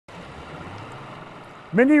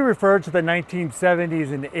Many refer to the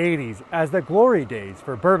 1970s and 80s as the glory days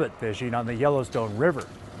for burbot fishing on the Yellowstone River.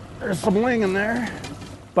 There's some ling in there.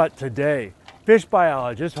 But today, fish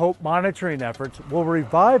biologists hope monitoring efforts will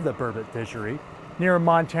revive the burbot fishery near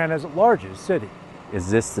Montana's largest city.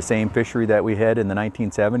 Is this the same fishery that we had in the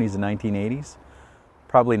 1970s and 1980s?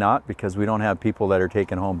 Probably not, because we don't have people that are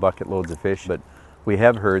taking home bucket loads of fish, but we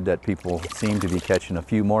have heard that people seem to be catching a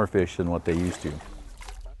few more fish than what they used to.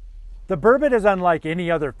 The burbot is unlike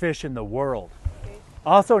any other fish in the world.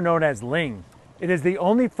 Also known as ling, it is the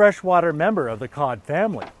only freshwater member of the cod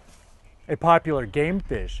family. A popular game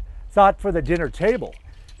fish, thought for the dinner table,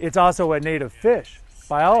 it's also a native fish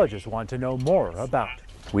biologists want to know more about.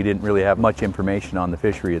 We didn't really have much information on the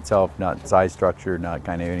fishery itself, not size structure, not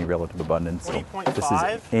kind of any relative abundance. So this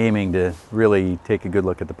is aiming to really take a good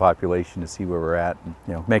look at the population to see where we're at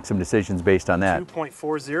and make some decisions based on that.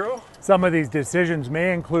 2.40. Some of these decisions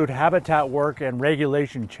may include habitat work and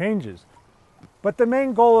regulation changes, but the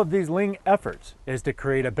main goal of these ling efforts is to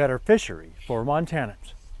create a better fishery for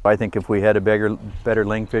Montanans. I think if we had a better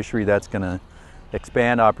ling fishery, that's going to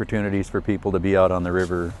expand opportunities for people to be out on the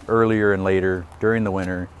river earlier and later during the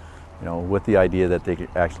winter, with the idea that they're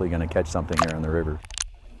actually going to catch something there on the river.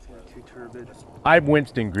 I'm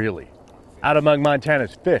Winston Greeley, out among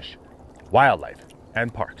Montana's fish, wildlife,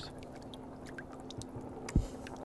 and parks.